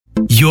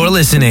You're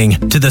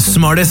listening to the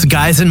smartest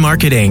guys in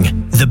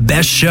marketing, the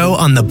best show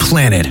on the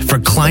planet for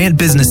client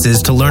businesses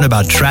to learn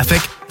about traffic,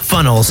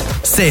 funnels,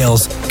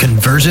 sales,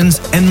 conversions,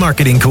 and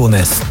marketing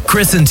coolness.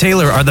 Chris and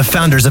Taylor are the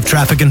founders of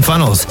Traffic and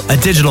Funnels, a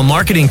digital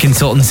marketing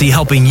consultancy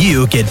helping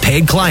you get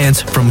paid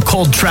clients from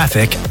cold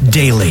traffic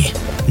daily.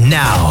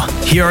 Now,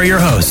 here are your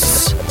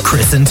hosts,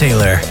 Chris and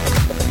Taylor.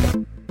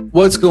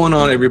 What's going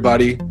on,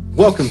 everybody?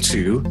 Welcome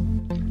to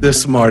the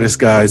smartest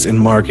guys in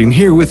marketing.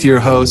 Here with your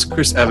hosts,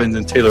 Chris Evans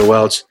and Taylor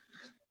Welch.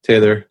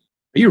 Taylor,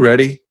 are you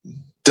ready?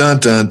 Dun,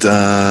 dun,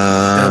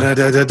 dun. Da,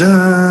 da, da,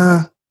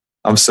 da.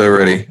 I'm so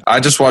ready. I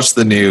just watched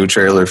the new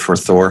trailer for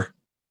Thor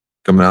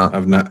coming out.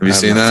 Have you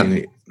seen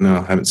that? No,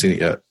 I haven't seen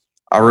it yet.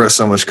 I wrote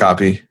so much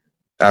copy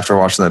after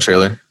watching that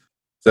trailer. Is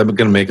that going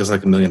to make us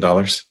like $1 million?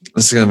 This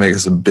is going to make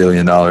us $1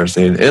 billion,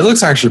 dude. It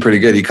looks actually pretty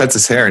good. He cuts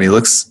his hair and he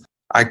looks,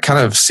 I kind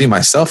of see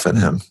myself in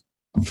him.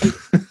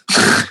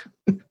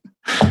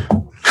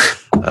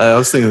 I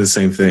was thinking the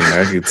same thing.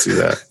 I could see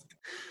that.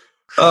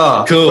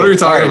 Oh, cool. What are we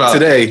talking about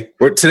today?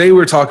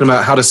 We're talking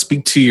about how to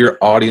speak to your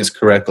audience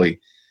correctly.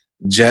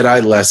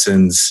 Jedi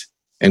lessons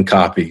and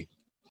copy.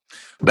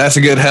 That's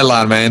a good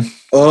headline, man.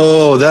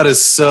 Oh, that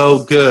is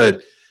so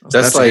good.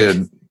 That's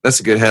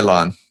a good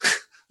headline.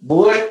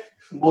 Boy,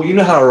 well, you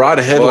know how to write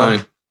a headline.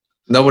 Boy,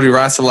 nobody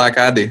writes it like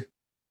I do.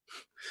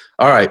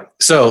 All right,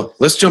 so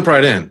let's jump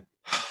right in.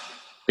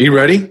 Are you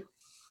ready?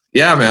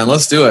 Yeah, man,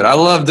 let's do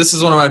it. This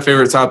is one of my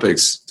favorite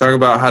topics. Talking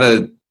about how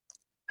to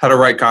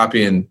write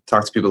copy and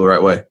talk to people the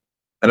right way.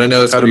 And I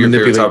know it's how one to of your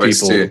favorite topics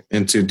people too.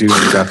 Into doing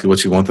exactly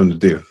what you want them to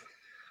do.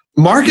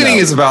 Marketing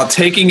is about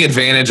taking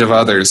advantage of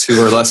others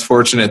who are less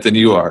fortunate than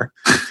you are.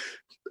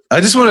 I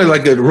just want to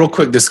like a real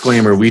quick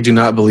disclaimer. We do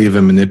not believe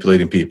in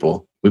manipulating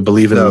people. We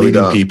believe in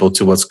leading people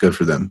to what's good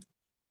for them.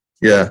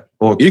 Yeah.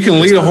 Well, you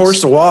can lead a horse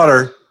to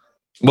water.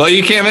 Well,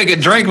 you can't make it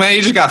drink, man.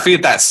 You just got to feed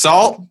it that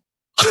salt.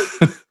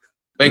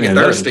 Make it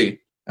thirsty.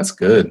 That's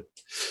good.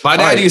 My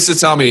dad used to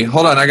tell me,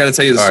 hold on, I got to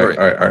tell you the story.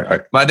 All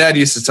right. My dad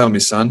used to tell me,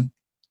 son,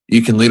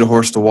 you can lead a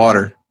horse to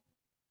water,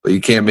 but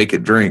you can't make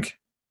it drink.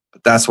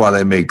 But that's why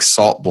they make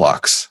salt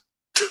blocks.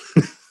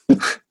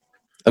 I've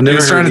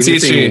never heard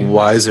anything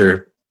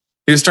wiser.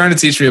 He was trying to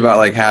teach me about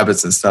like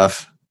habits and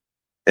stuff.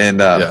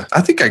 And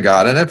I think I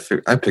got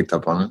it. I picked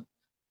up on it.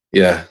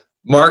 Yeah.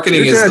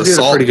 Marketing is the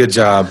salt. A pretty good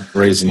job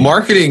raising you.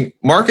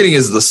 Marketing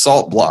is the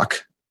salt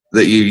block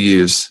that you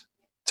use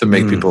to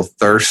make people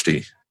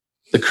thirsty.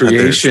 The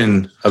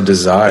creation of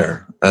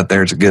desire.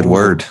 There's a good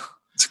word.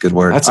 It's a good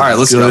word. That's a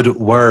good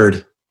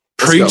word.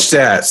 Preach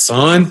that,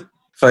 son. I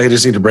feel like I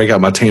just need to break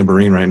out my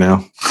tambourine right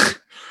now.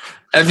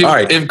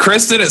 If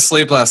Chris didn't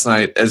sleep last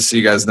night, as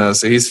you guys know,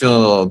 so he's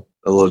feeling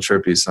a little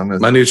trippy. So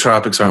my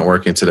nootropics aren't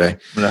working today.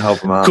 I'm going to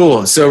help him out.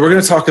 Cool. So we're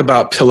going to talk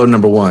about pillar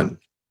number 1.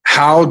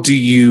 How do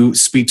you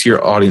speak to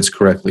your audience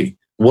correctly?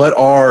 What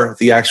are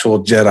the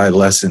actual Jedi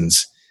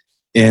lessons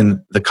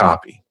in the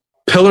copy?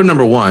 Pillar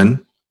number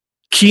 1,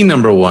 key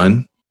number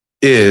 1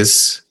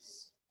 is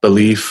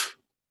belief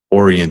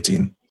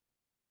orienting.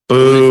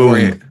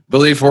 Boom.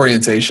 Belief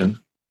orientation.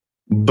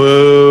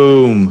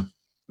 Boom.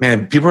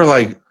 Man, people are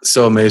like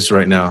so amazed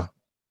right now.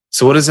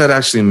 So what does that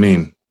actually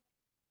mean?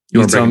 You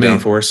want to break it down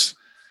for us?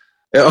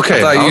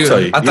 Okay, I'll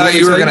tell you. I thought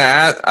you were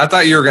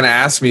going to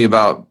ask me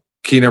about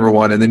key number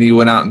 1, and then you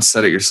went out and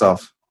said it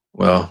yourself.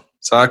 Well,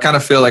 so I kind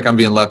of feel like I'm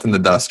being left in the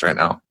dust right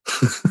now.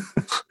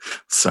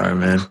 Sorry,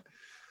 man.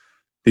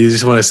 You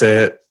just want to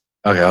say it?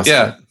 Okay,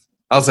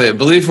 I'll say it.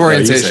 Belief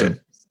orientation.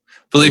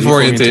 Belief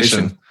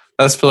orientation.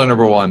 That's pillar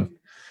number 1.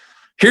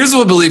 Here's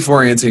what belief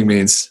orienting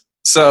means.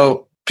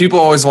 So people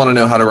always want to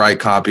know how to write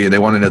copy, and they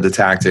want to know the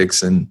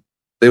tactics, and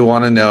they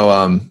want to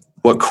know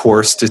what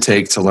course to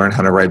take to learn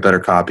how to write better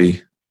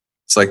copy.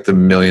 It's like the $1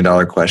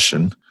 million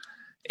question.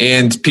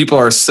 And people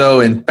are so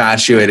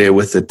infatuated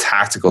with the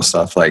tactical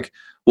stuff, like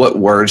what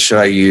words should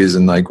I use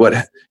and like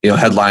what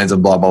headlines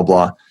and blah, blah,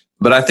 blah.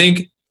 But I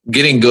think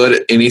getting good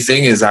at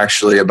anything is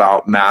actually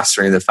about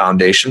mastering the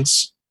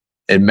foundations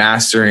and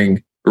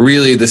mastering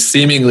really the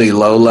seemingly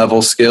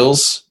low-level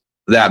skills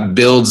that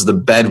builds the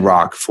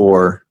bedrock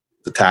for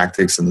the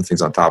tactics and the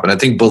things on top. And I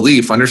think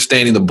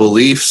understanding the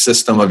belief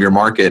system of your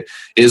market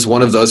is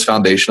one of those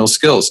foundational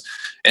skills.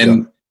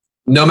 And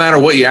no matter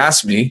what you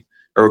ask me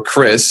or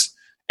Chris,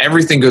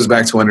 everything goes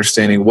back to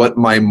understanding what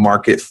my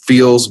market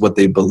feels, what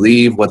they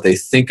believe, what they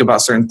think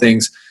about certain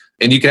things.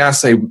 And you can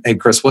ask, hey,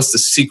 Chris, what's the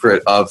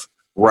secret of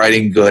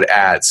writing good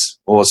ads?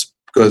 Well, it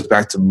goes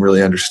back to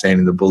really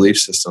understanding the belief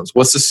systems.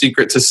 What's the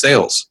secret to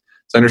sales?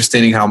 It's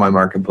understanding how my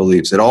market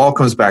believes. It all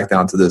comes back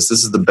down to this.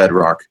 This is the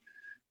bedrock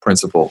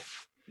principle.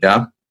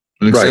 Yeah?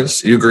 Makes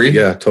sense? You agree?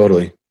 Yeah,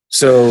 totally.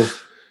 So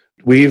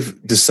we've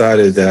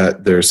decided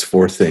that there's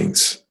 4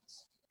 things.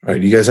 All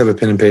right, you guys have a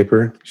pen and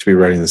paper? You should be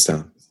writing this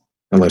down.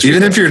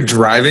 Even if you're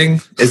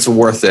driving, it's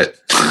worth it.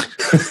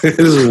 It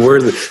is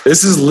worth it.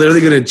 This is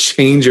literally going to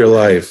change your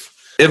life.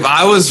 If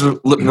I was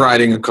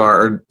riding a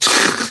car,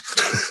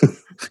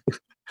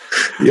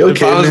 if I was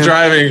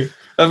driving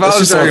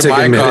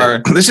my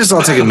car, let's just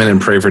all take a minute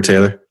and pray for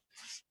Taylor.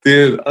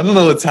 Dude, I don't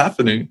know what's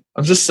happening.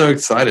 I'm just so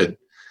excited.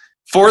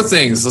 4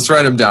 things. Let's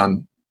write them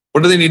down.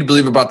 What do they need to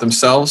believe about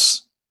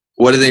themselves?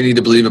 What do they need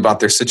to believe about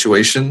their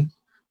situation?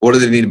 What do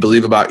they need to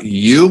believe about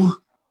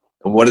you?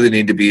 And what do they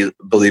need to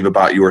believe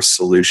about your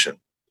solution?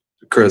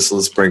 Chris,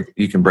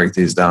 you can break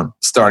these down,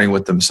 starting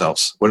with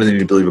themselves. What do they need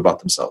to believe about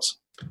themselves?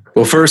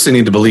 Well, first, they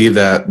need to believe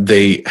that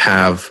they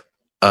have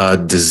a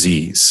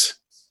disease.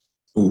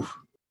 Ooh.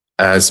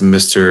 As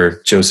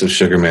Mr. Joseph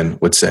Sugarman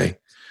would say.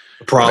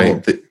 A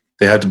problem. Right?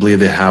 They have to believe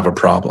they have a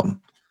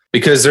problem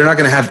because they're not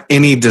going to have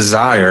any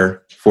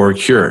desire for a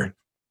cure,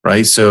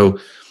 right? So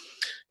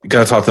you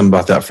got to talk to them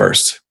about that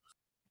first.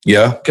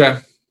 Yeah? Okay.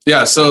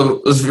 Yeah,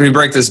 so let's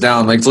break this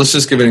down. Like, let's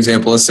just give an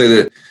example. Let's say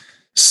that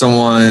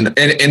someone,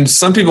 and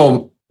some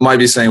people might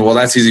be saying, well,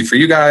 that's easy for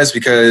you guys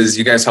because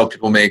you guys help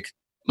people make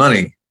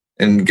money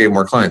and get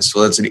more clients.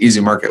 So that's an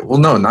easy market. Well,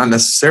 no, not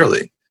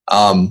necessarily.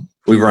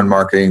 We run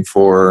marketing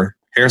for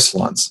hair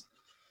salons,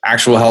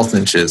 actual health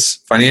niches,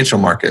 financial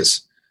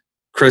markets.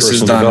 Chris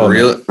has done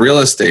real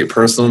estate,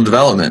 personal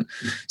development.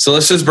 So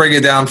let's just break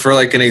it down for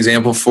like an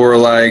example for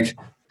like,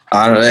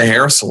 I don't know, a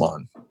hair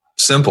salon.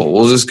 Simple.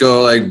 We'll just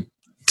go like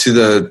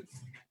to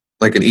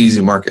an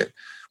easy market.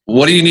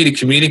 What do you need to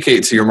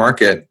communicate to your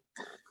market?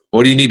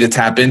 What do you need to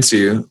tap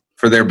into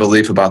for their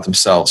belief about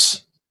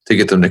themselves to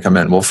get them to come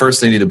in? Well, first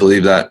they need to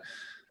believe that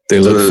they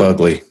look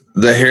fugly.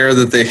 The hair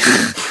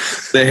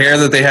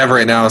that they have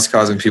right now is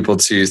causing people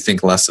to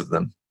think less of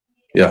them.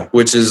 Yeah.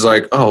 Which is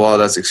like, oh, wow,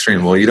 that's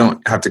extreme. Well, you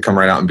don't have to come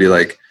right out and be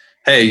like,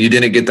 hey, you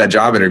didn't get that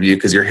job interview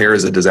because your hair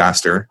is a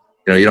disaster.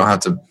 You don't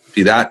have to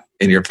be that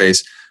in your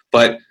face.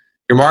 But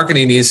your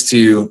marketing needs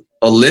to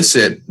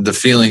elicit the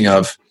feeling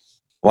of,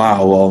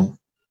 wow, well,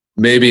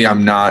 maybe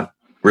I'm not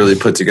really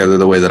put together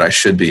the way that I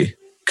should be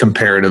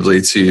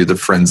comparatively to the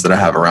friends that I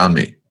have around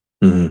me.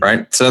 Mm-hmm.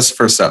 Right? So that's the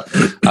first step.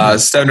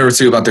 Step number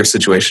 2 about their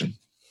situation.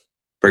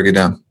 Break it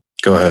down.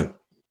 Go ahead.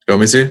 You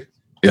want me to?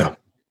 Yeah.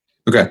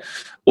 Okay.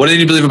 What do they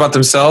need to believe about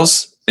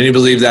themselves? They need to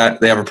believe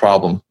that they have a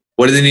problem.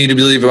 What do they need to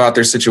believe about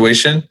their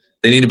situation?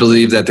 They need to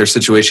believe that their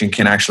situation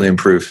can actually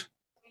improve.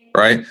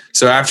 Right?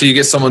 So after you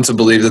get someone to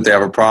believe that they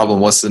have a problem,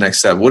 what's the next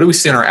step? What do we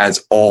see in our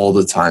ads all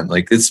the time?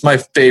 Like, it's my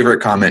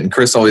favorite comment. And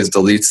Chris always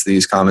deletes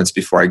these comments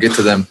before I get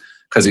to them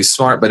because he's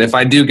smart. But if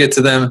I do get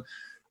to them,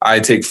 I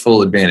take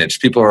full advantage.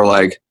 People are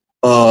like,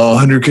 oh,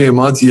 100K a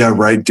month? Yeah,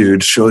 right,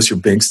 dude. Show us your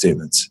bank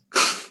statements.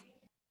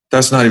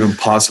 That's not even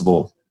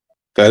possible.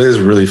 That is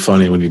really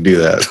funny when you do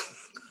that.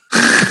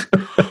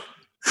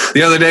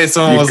 The other day,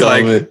 someone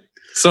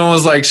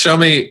was like, show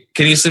me,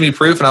 can you send me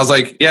proof? And I was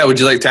like, yeah, would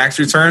you like tax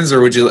returns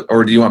or do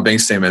you want bank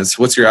statements?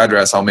 What's your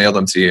address? I'll mail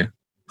them to you.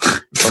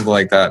 Something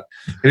like that.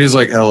 And he was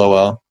like,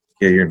 LOL.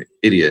 Yeah, you're an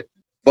idiot.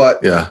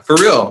 But yeah, for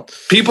real,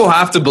 people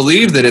have to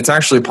believe that it's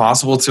actually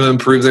possible to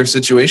improve their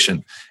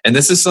situation. And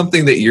this is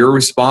something that you're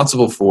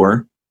responsible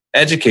for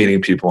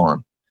educating people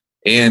on.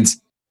 And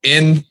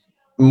in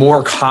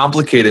more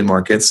complicated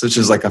markets, such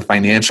as like a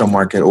financial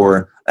market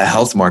or a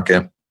health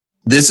market,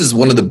 this is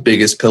one of the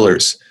biggest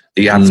pillars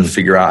that you have to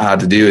figure out how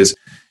to do is,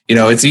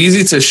 it's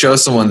easy to show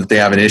someone that they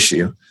have an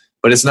issue,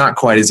 but it's not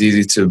quite as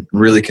easy to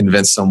really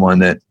convince someone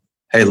that,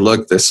 hey,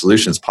 look, this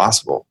solution is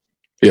possible.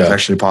 Yeah. It's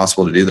actually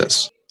possible to do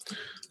this.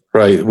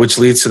 Right. Which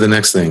leads to the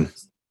next thing,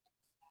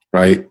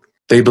 right?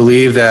 They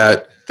believe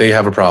that they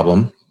have a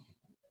problem.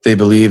 They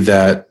believe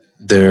that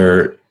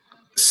their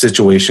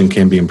situation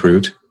can be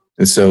improved.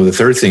 And so the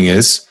third thing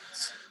is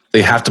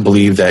they have to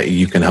believe that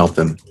you can help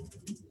them.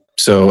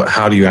 So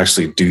how do you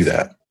actually do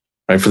that?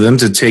 Right? For them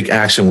to take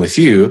action with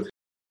you,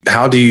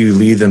 how do you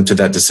lead them to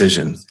that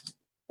decision?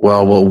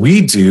 Well, what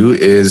we do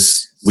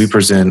is we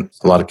present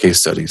a lot of case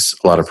studies,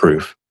 a lot of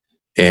proof.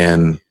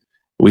 And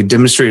we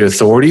demonstrate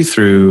authority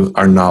through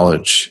our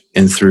knowledge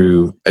and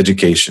through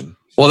education.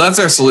 Well, that's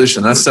our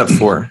solution. That's step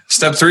 4.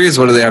 Step 3 is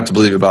what do they have to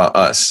believe about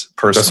us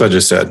personally? That's what I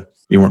just said.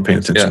 You weren't paying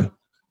attention. Yeah.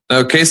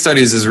 No, case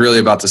studies is really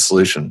about the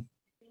solution.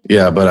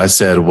 Yeah, but I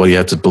said, what do you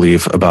have to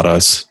believe about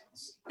us?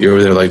 You're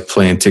over there like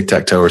playing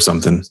tic-tac-toe or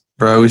something.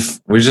 Bro,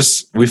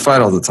 we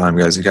fight all the time,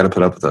 guys. You got to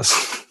put up with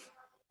us.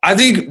 I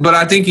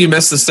think you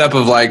missed the step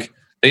of like,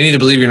 they need to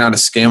believe you're not a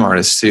scam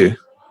artist too.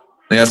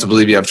 They have to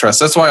believe you have trust.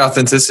 That's why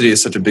authenticity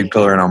is such a big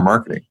pillar in our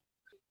marketing.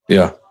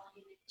 Yeah.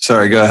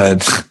 Sorry, go ahead.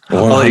 100%.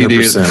 I'll let you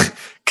do.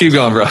 Keep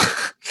going, bro.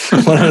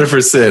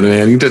 100%,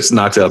 man. You just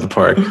knocked it out of the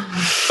park.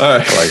 All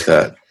right. I like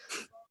that.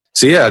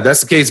 So yeah,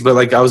 that's the case. But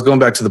like I was going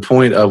back to the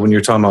point of when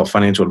you're talking about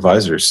financial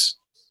advisors.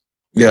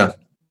 Yeah.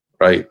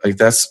 Right. Like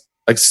that's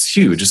like it's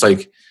huge. It's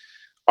like,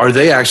 are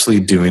they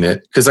actually doing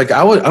it? Because like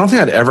I don't think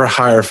I'd ever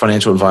hire a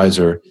financial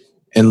advisor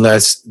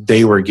unless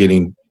they were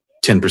getting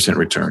 10%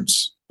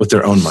 returns with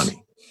their own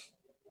money.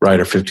 Right.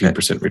 Or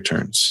 15%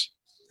 returns.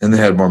 And they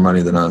had more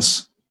money than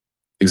us.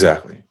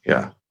 Exactly.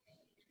 Yeah.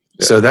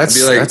 So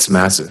that's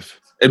massive.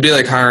 It'd be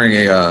like hiring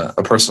a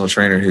personal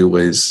trainer who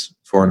weighs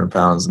 400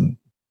 pounds and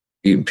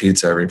eating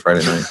pizza every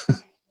Friday night.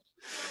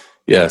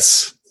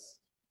 Yes.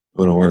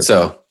 Wouldn't work.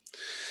 So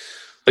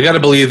I got to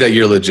believe that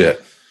you're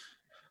legit.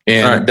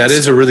 And that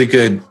is a really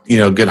good,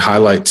 good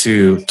highlight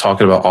to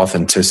talking about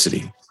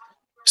authenticity.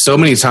 So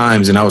many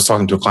times, and I was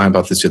talking to a client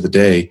about this the other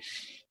day,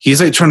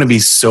 he's like trying to be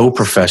so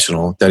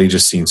professional that he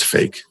just seems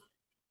fake.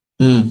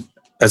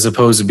 as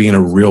opposed to being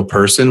a real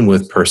person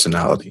with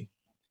personality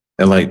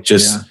and like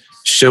just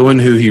showing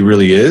who he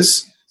really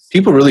is.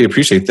 People really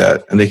appreciate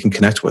that and they can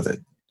connect with it.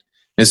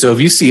 And so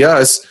if you see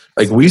us,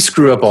 like we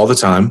screw up all the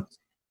time,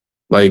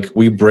 like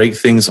we break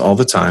things all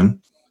the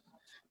time,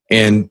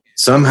 and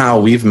somehow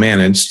we've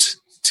managed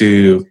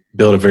to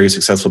build a very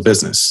successful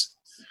business,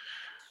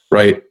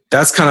 right?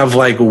 That's kind of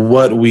like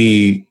what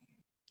we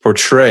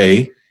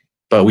portray,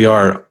 but we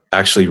are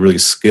actually really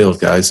skilled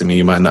guys. I mean,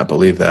 you might not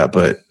believe that,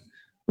 but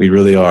we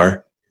really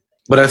are.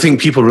 But I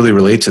think people really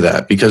relate to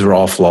that because we're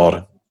all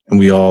flawed and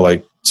we all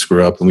like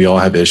screw up and we all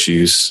have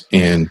issues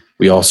and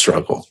we all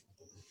struggle.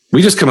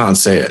 We just come out and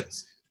say it.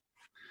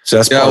 So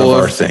that's part of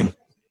our thing.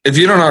 If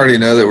you don't already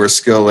know that we're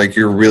skilled, like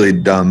you're really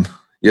dumb.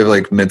 You have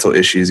like mental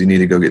issues you need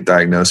to go get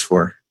diagnosed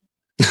for.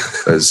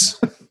 Because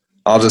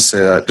I'll just say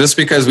that. Just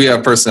because we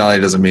have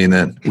personality doesn't mean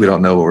that we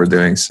don't know what we're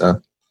doing.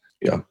 So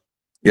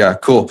yeah,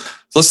 cool.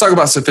 So let's talk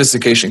about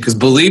sophistication, because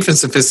belief and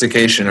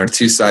sophistication are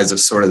two sides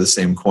of sort of the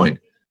same coin.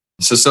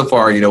 So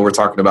far, we're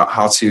talking about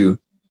how to,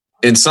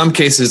 in some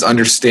cases,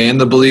 understand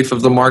the belief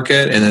of the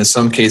market, and in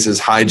some cases,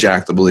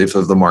 hijack the belief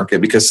of the market,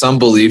 because some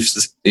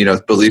beliefs,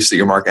 beliefs that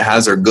your market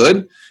has are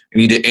good.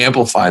 You need to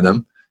amplify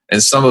them,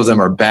 and some of them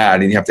are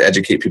bad, and you have to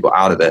educate people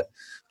out of it.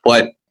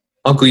 But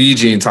Uncle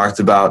Eugene talked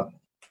about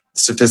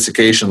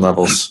sophistication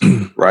levels,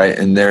 right?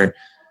 And there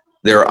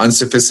are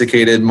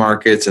unsophisticated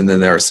markets, and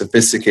then there are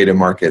sophisticated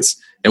markets.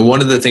 And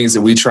one of the things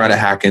that we try to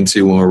hack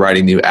into when we're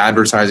writing new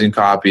advertising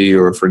copy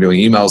or if we're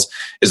doing emails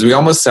is we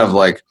almost have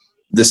like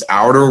this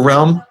outer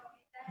realm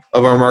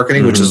of our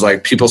marketing, which is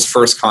like people's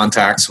first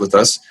contacts with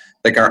us,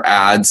 like our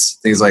ads,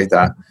 things like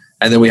that.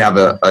 And then we have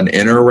an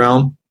inner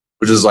realm,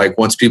 which is like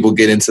once people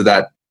get into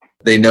that,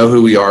 they know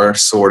who we are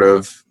sort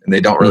of, and they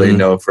don't really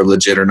know if we're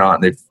legit or not.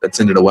 And they've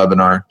attended a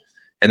webinar,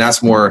 and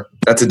that's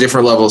a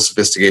different level of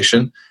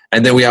sophistication.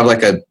 And then we have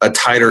like a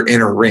tighter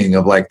inner ring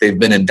of like, they've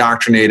been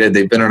indoctrinated,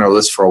 they've been on our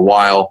list for a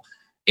while.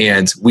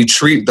 And we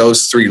treat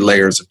those three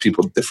layers of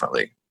people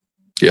differently.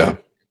 Yeah.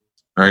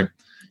 All right.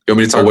 You want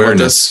me to talk about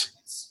this?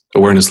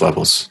 Awareness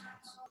levels.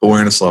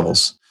 Awareness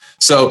levels.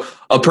 So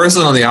a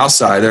person on the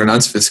outside, they're an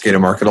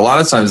unsophisticated market. A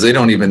lot of times they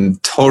don't even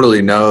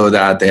totally know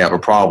that they have a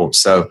problem.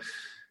 So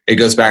it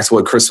goes back to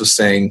what Chris was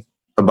saying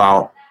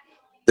about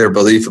their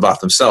belief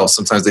about themselves.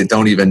 Sometimes they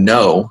don't even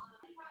know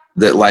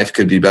that life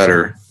could be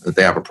better, that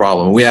they have a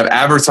problem. We have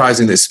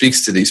advertising that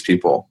speaks to these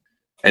people,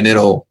 and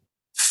it'll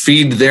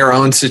feed their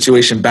own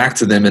situation back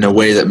to them in a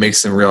way that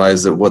makes them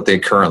realize that what they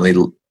currently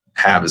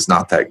have is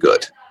not that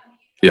good.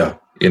 Yeah.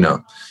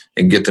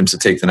 And get them to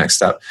take the next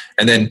step.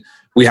 And then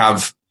we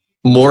have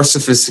more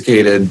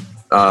sophisticated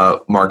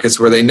markets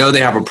where they know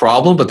they have a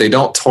problem, but they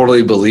don't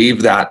totally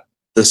believe that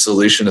the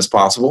solution is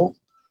possible.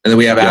 And then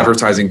we have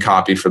advertising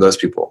copy for those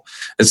people.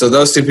 And so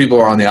those two people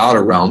are on the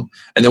outer realm.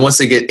 And then once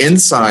they get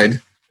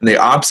inside and they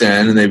opt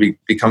in and they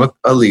become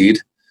a lead,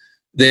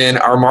 then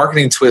our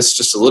marketing twists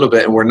just a little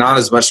bit. And we're not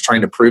as much trying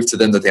to prove to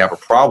them that they have a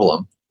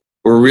problem.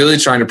 We're really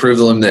trying to prove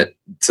to them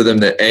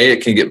that A,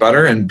 it can get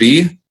better, and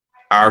B,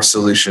 our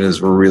solution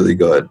is really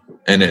good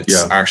and it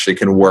actually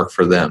can work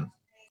for them.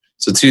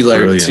 So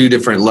two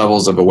different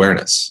levels of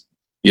awareness.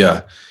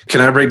 Yeah. Can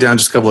I break down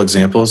just a couple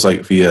examples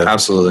like via...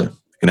 Absolutely.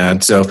 Can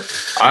add? So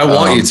I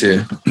want you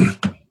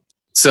to.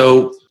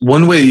 So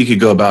one way you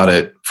could go about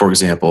it, for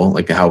example,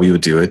 like how we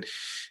would do it,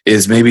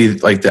 is maybe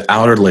like the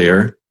outer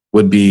layer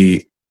would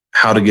be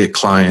how to get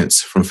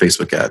clients from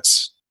Facebook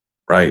ads,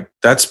 right?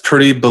 That's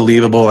pretty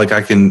believable. Like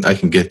I can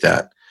get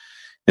that.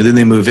 And then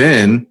they move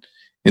in,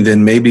 and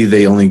then maybe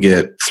they only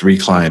get 3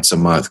 clients a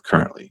month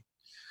currently.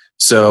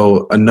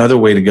 So another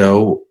way to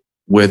go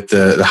with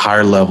the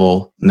higher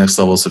level, next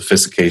level of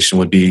sophistication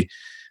would be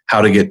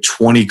how to get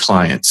 20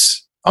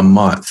 clients a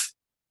month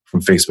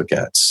from Facebook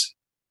ads,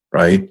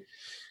 right?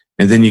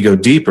 And then you go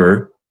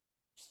deeper,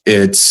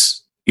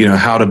 it's,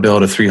 how to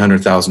build a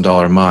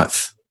 $300,000 a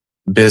month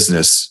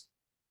business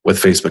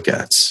with Facebook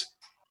ads,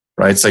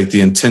 right? It's like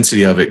the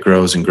intensity of it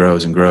grows and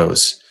grows and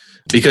grows.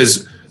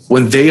 Because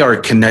when they are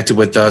connected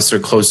with us, they're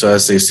close to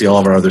us, they see all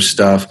of our other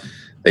stuff,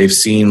 they've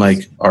seen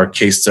like our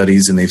case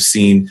studies, and they've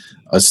seen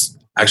us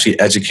actually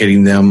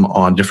educating them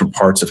on different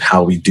parts of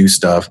how we do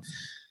stuff.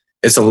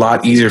 It's a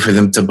lot easier for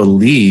them to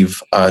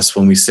believe us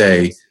when we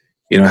say,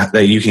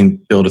 that you can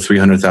build a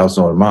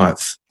 $300,000 a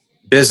month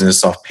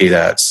business off paid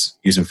ads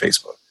using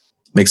Facebook.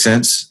 Make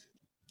sense?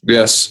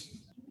 Yes.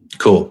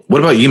 Cool. What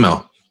about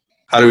email?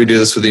 How do we do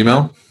this with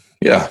email?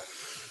 Yeah.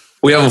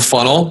 We have a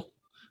funnel.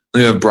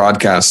 We have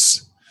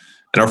broadcasts.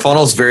 And our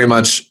funnel is very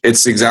much,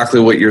 it's exactly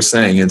what you're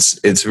saying.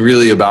 It's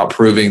really about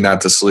proving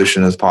that the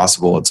solution is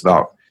possible. It's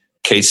about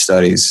case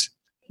studies,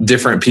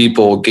 different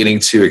people getting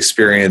to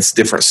experience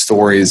different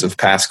stories of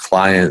past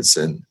clients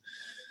and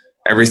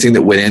everything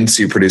that went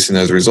into producing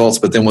those results.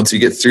 But then once you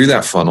get through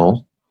that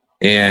funnel,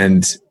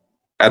 and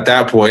at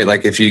that point,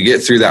 like if you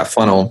get through that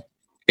funnel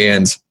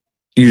and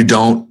you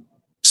don't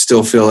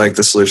still feel like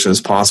the solution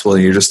is possible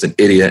and you're just an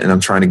idiot and I'm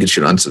trying to get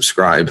you to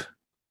unsubscribe.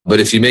 But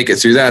if you make it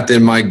through that,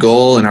 then my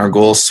goal and our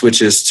goal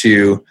switches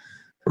to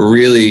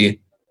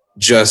really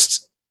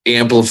just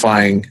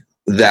amplifying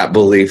that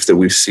belief that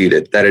we've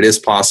seeded, that it is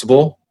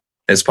possible.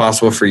 It's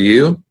possible for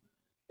you,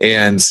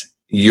 and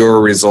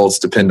your results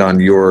depend on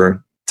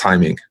your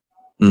timing.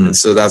 And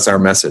so that's our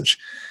message.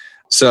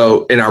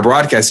 So in our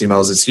broadcast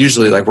emails, it's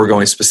usually like we're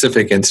going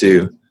specific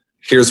into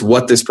here's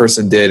what this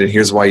person did and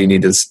here's why you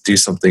need to do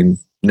something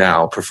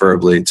now,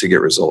 preferably to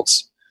get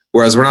results.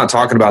 Whereas we're not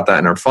talking about that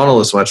in our funnel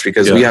as much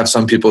because we have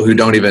some people who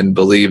don't even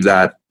believe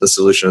that the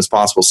solution is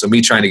possible. So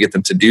me trying to get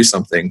them to do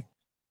something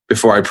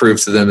before I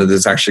prove to them that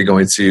it's actually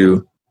going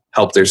to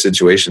help their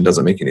situation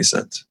doesn't make any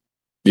sense.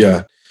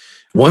 Yeah.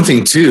 One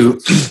thing too,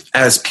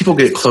 as people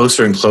get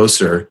closer and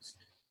closer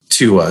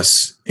to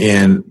us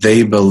and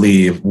they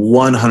believe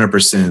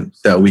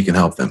 100% that we can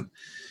help them.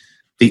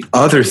 The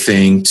other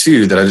thing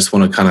too, that I just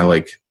want to kind of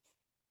like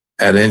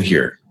add in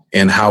here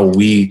and how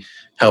we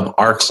help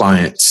our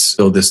clients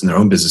build this in their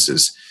own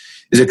businesses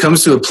is it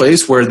comes to a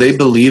place where they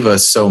believe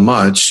us so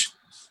much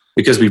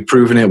because we've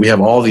proven it. We have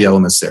all the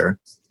elements there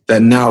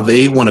that now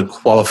they want to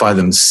qualify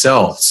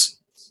themselves.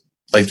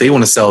 Like they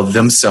want to sell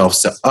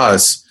themselves to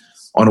us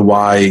on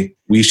why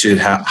we should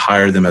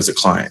hire them as a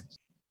client.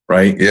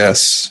 Right?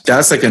 Yes.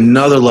 That's like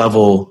another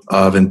level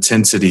of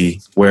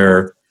intensity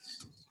where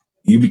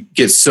you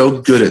get so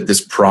good at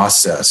this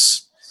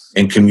process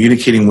and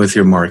communicating with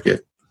your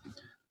market,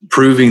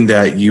 proving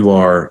that you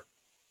are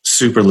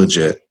super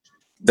legit,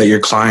 that your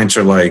clients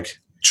are like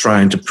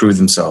trying to prove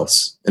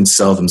themselves and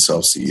sell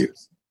themselves to you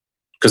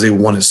because they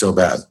want it so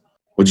bad.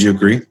 Would you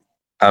agree?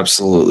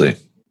 Absolutely.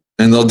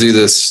 And they'll do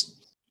this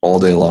all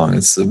day long.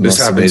 It's the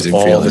most amazing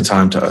feeling. All the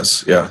time to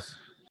us. Yeah.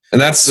 And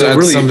that's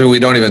really something we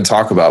don't even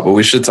talk about, but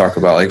we should talk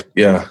about. Like,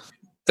 yeah,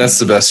 that's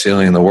the best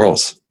feeling in the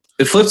world.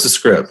 It flips the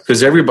script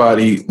because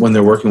everybody, when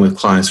they're working with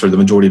clients, for the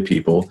majority of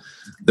people,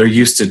 they're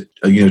used to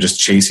just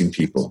chasing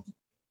people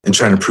and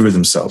trying to prove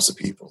themselves to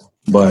people.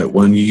 But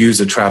when you use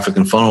the traffic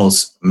and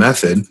funnels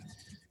method,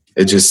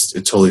 it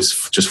totally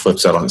just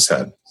flips out on its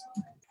head.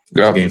 It's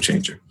a game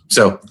changer.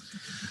 So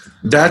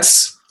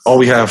that's all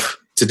we have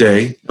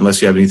today.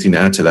 Unless you have anything to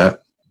add to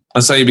that,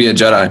 that's how you be a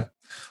Jedi.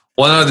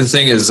 One other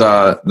thing is there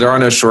are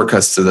no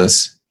shortcuts to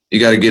this.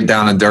 You got to get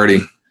down and dirty.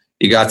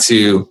 You got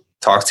to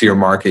talk to your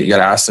market. You got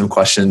to ask them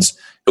questions.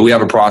 But we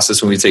have a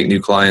process when we take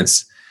new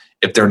clients.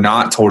 If they're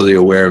not totally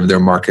aware of their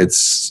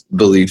market's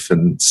belief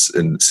and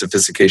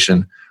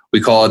sophistication,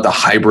 we call it the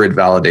hybrid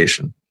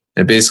validation.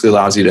 It basically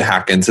allows you to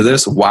hack into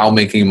this while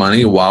making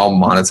money, while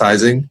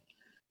monetizing.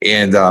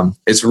 And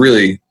it's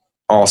really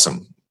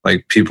awesome.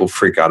 Like people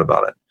freak out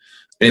about it.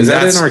 And is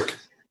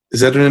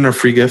that in our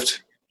free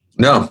gift?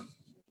 No.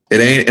 It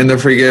ain't in the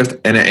free gift,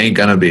 and it ain't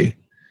gonna be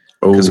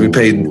because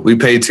we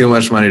paid too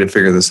much money to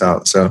figure this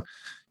out. So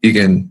you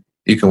can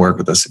work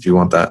with us if you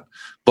want that.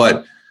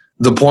 But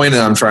the point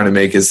that I'm trying to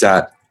make is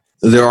that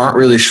there aren't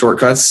really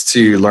shortcuts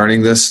to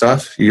learning this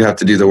stuff. You have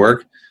to do the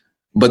work,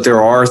 but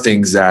there are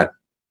things that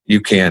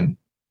you can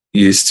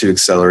use to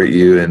accelerate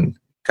you and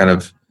kind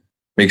of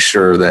make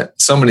sure that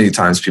so many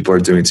times people are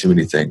doing too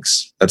many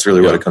things. That's really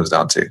what it comes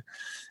down to.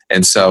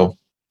 And so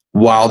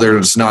while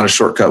there's not a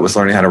shortcut with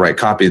learning how to write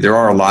copy, there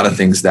are a lot of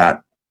things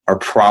that are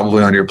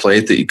probably on your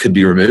plate that could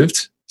be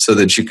removed so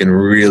that you can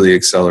really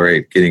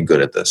accelerate getting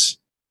good at this.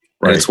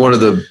 Right. And it's one of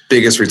the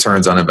biggest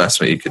returns on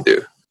investment you could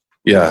do.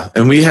 Yeah.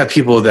 And we have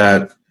people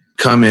that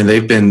come in,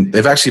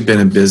 they've actually been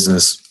in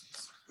business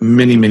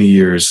many, many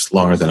years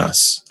longer than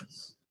us.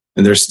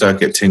 And they're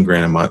stuck at 10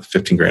 grand a month,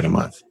 15 grand a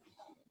month.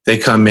 They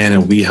come in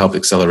and we help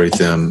accelerate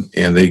them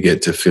and they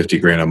get to 50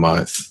 grand a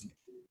month,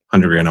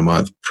 100 grand a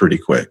month pretty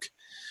quick.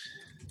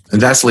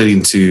 And that's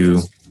leading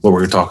to what we're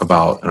going to talk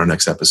about in our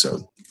next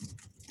episode.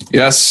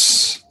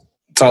 Yes.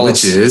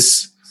 Which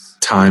is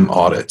time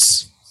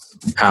audits.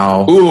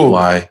 How,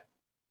 why,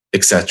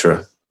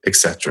 etc.,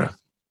 etc.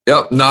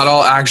 Yep. Not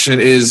all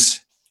action is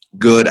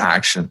good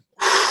action.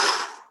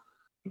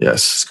 Yes.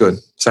 It's good.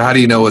 So how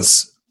do you know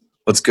what's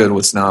good,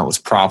 what's not, what's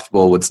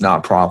profitable, what's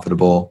not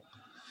profitable?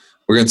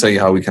 We're going to tell you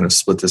how we kind of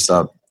split this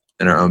up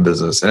in our own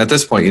business. And at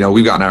this point,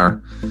 we've gotten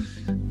our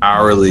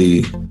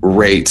hourly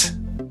rate,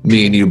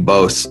 me and you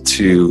both,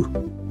 to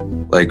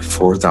like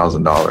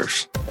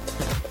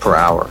 $4,000 per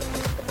hour.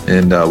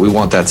 And we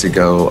want that to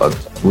go up.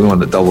 We want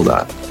to double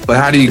that. But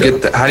how do you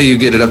get that? How do you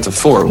get it up to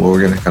 4? Well,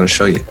 we're going to kind of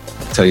show you,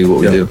 tell you what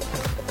we do.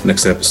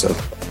 Next episode.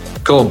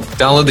 Cool.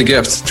 Download the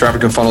gift,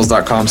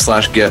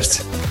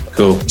 trafficandfunnels.com/gift.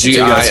 Cool.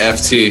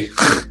 GIFT.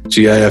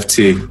 GIFT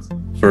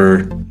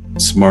for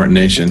Smart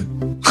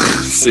Nation.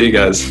 See you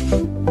guys.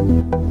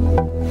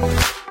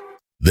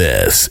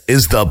 This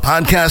is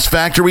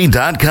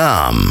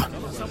thepodcastfactory.com.